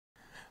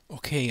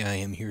Okay, I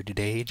am here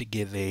today to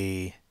give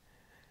a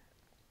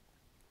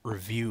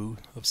review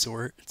of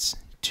sorts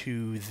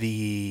to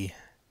the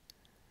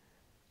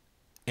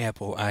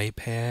Apple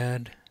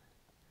iPad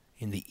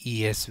and the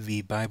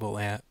ESV Bible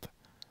app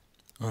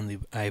on the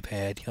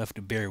iPad. You'll have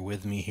to bear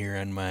with me here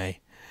on my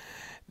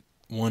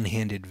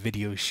one-handed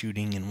video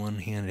shooting and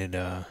one-handed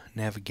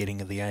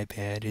navigating of the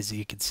iPad. As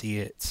you can see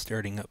it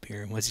starting up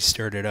here. Once you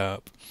start it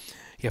up,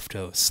 you have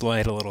to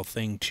slide a little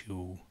thing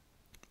to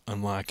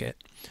unlock it.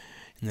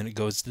 And then it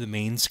goes to the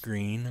main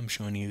screen. I'm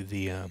showing you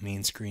the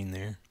main screen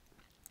there.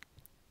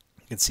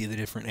 You can see the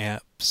different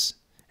apps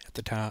at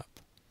the top.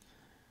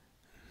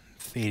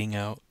 Fading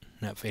out,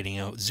 not fading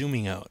out,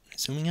 zooming out.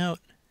 Zooming out?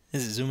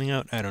 Is it zooming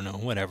out? I don't know.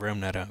 Whatever. I'm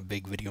not a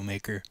big video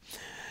maker.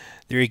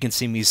 There you can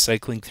see me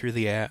cycling through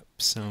the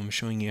apps. I'm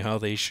showing you how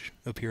they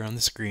appear on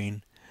the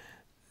screen.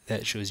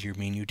 That shows your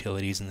main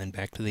utilities, and then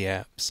back to the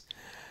apps.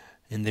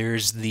 And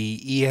there's the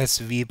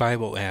ESV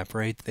Bible app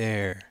right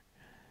there.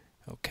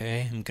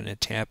 Okay, I'm going to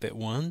tap it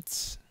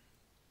once,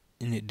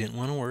 and it didn't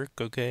want to work.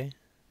 Okay,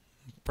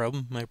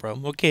 my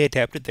problem. Okay, I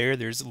tapped it there.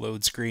 There's the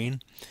load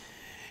screen.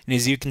 And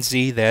as you can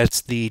see,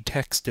 that's the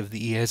text of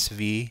the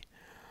ESV.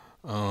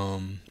 I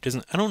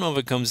don't know if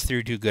it comes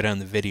through too good on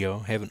the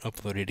video. I haven't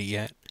uploaded it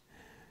yet.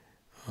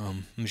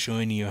 I'm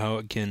showing you how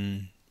it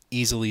can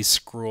easily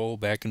scroll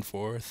back and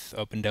forth,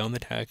 up and down the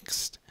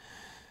text.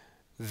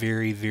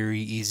 Very, very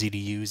easy to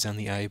use on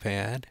the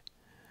iPad.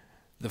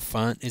 The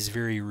font is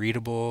very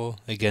readable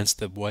against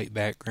the white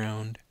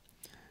background.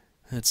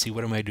 Let's see,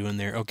 what am I doing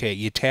there? Okay,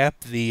 you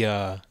tap the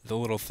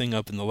little thing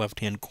up in the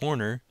left-hand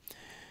corner,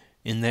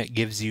 and that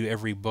gives you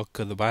every book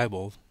of the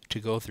Bible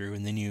to go through,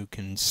 and then you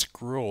can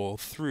scroll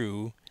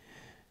through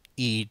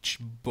each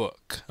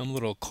book. I'm a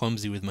little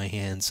clumsy with my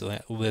hands, so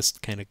that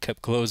list kind of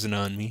kept closing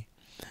on me.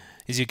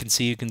 As you can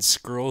see, you can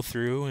scroll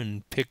through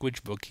and pick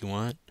which book you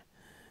want.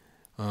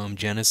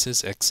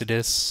 Genesis,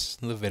 Exodus,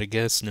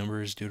 Leviticus,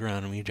 Numbers,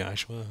 Deuteronomy,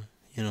 Joshua,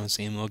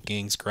 Samuel,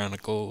 Kings,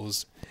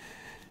 Chronicles,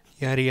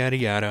 yada yada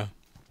yada.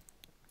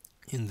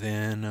 And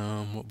then,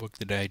 what book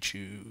did I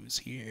choose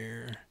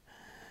here?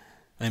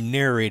 I'm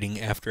narrating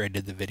after I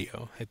did the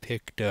video. I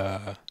picked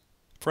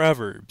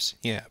Proverbs.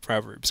 Yeah,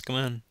 Proverbs. Come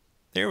on.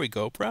 There we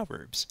go,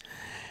 Proverbs.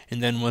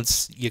 And then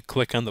once you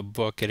click on the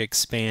book, it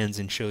expands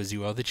and shows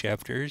you all the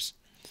chapters.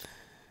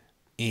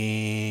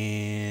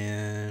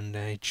 And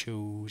I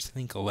chose, I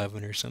think,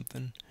 11 or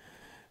something.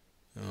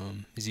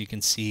 As you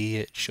can see,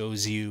 it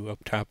shows you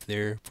up top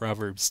there,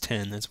 Proverbs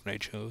 10, that's what I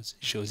chose.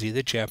 It shows you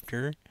the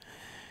chapter,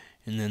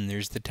 and then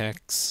there's the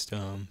text,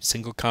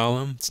 single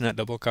column, it's not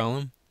double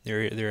column.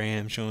 There I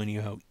am showing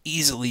you how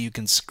easily you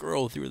can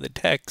scroll through the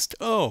text.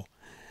 Oh,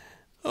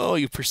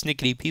 you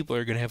persnickety people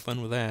are going to have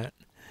fun with that.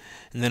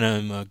 And then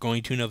I'm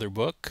going to another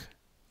book,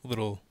 a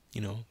little,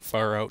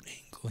 far out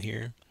angle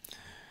here.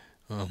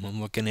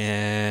 I'm looking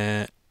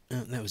at,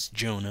 that was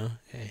Jonah.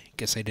 I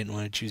guess I didn't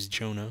want to choose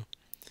Jonah.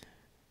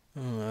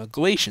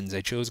 Galatians.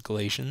 I chose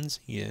Galatians.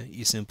 Yeah,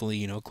 you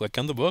simply, click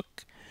on the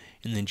book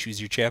and then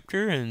choose your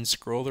chapter and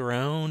scroll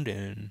around,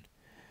 and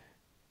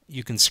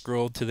you can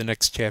scroll to the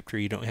next chapter.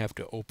 You don't have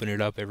to open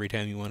it up every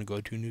time you want to go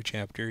to a new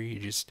chapter.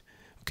 You just,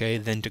 okay,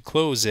 then to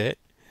close it,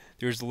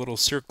 there's a little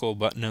circle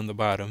button on the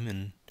bottom,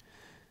 and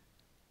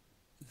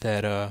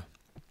that,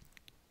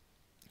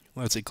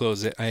 once I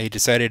close it, I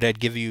decided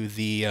I'd give you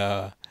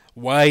the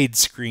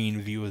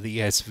widescreen view of the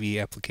ESV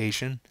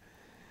application.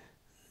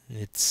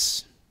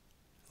 It's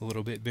a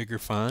little bit bigger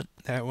font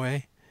that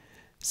way.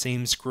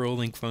 Same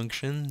scrolling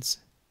functions,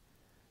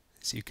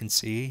 as you can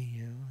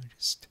see.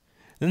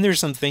 Then there's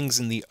some things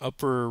in the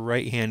upper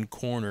right-hand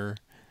corner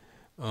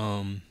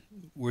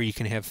where you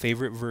can have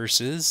favorite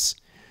verses.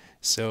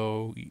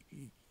 So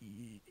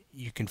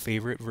you can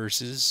favorite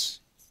verses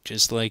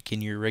just like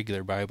in your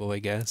regular Bible, I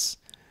guess.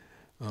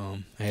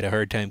 I had a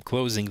hard time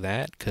closing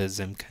that because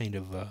I'm kind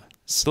of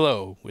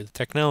slow with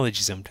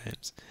technology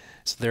sometimes.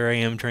 So there I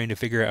am trying to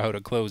figure out how to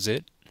close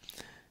it.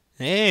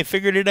 Hey, I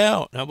figured it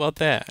out. How about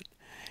that?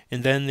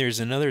 And then there's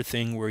another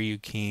thing where you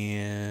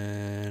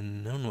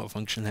can, I don't know what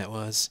function that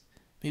was.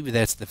 Maybe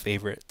that's the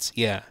favorites.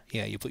 Yeah,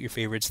 you put your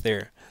favorites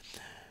there.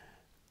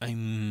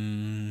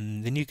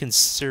 Then you can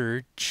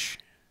search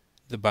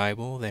the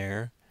Bible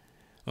there.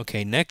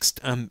 Okay, next,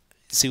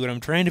 see what I'm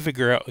trying to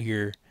figure out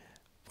here.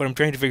 What I'm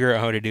trying to figure out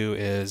how to do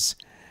is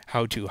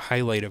how to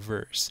highlight a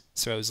verse.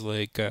 So I was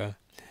like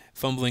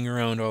fumbling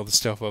around all the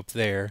stuff up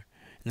there,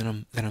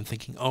 and then I'm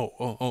thinking,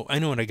 oh, I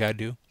know what I gotta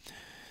do.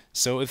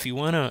 So if you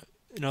wanna,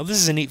 now this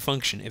is a neat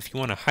function. If you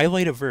wanna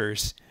highlight a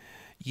verse,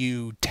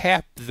 you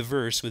tap the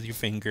verse with your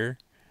finger,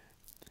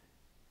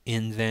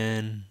 and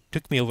then it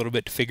took me a little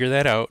bit to figure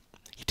that out.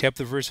 You tap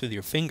the verse with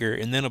your finger,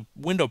 and then a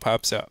window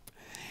pops up.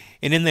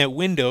 And in that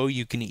window,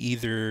 you can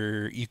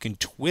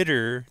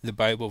Twitter the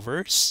Bible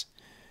verse.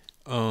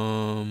 You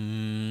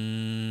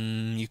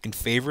can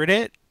favorite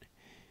it,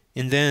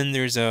 and then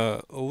there's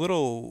a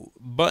little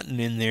button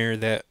in there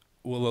that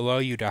will allow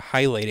you to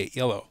highlight it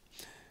yellow.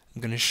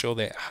 I'm going to show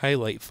that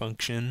highlight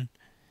function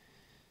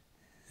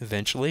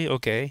eventually.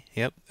 Okay,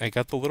 yep, I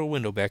got the little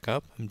window back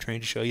up. I'm trying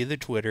to show you the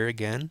Twitter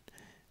again.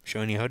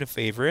 Showing you how to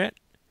favor it.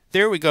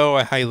 There we go,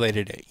 I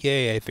highlighted it.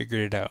 Yay, I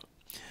figured it out.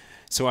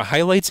 So it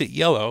highlights it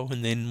yellow,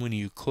 and then when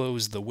you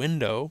close the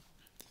window,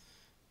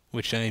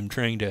 which I'm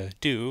trying to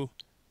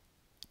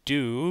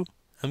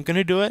I'm going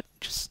to do it.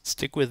 Just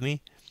stick with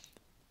me.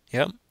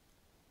 Yep.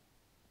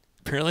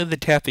 Apparently the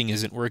tapping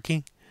isn't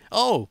working.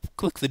 Oh,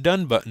 click the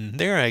done button.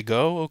 There I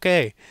go.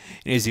 Okay.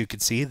 And as you can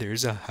see,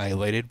 there's a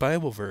highlighted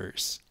Bible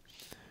verse.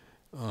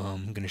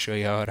 I'm going to show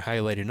you how to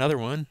highlight another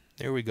one.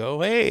 There we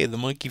go. Hey, the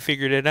monkey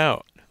figured it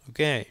out.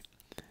 Okay.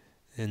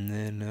 And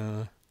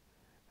then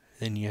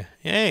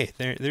hey,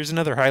 there's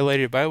another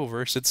highlighted Bible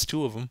verse. It's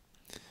two of them.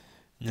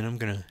 And then I'm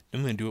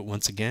gonna do it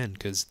once again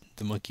because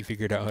the monkey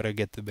figured out how to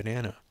get the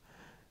banana.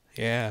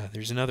 Yeah,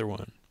 there's another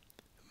one.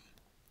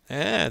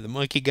 Ah, the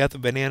monkey got the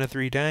banana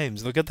 3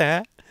 times. Look at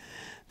that.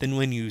 Then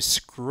when you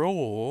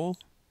scroll,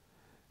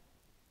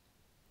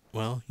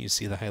 well, you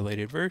see the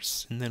highlighted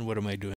verse. And then what am I doing?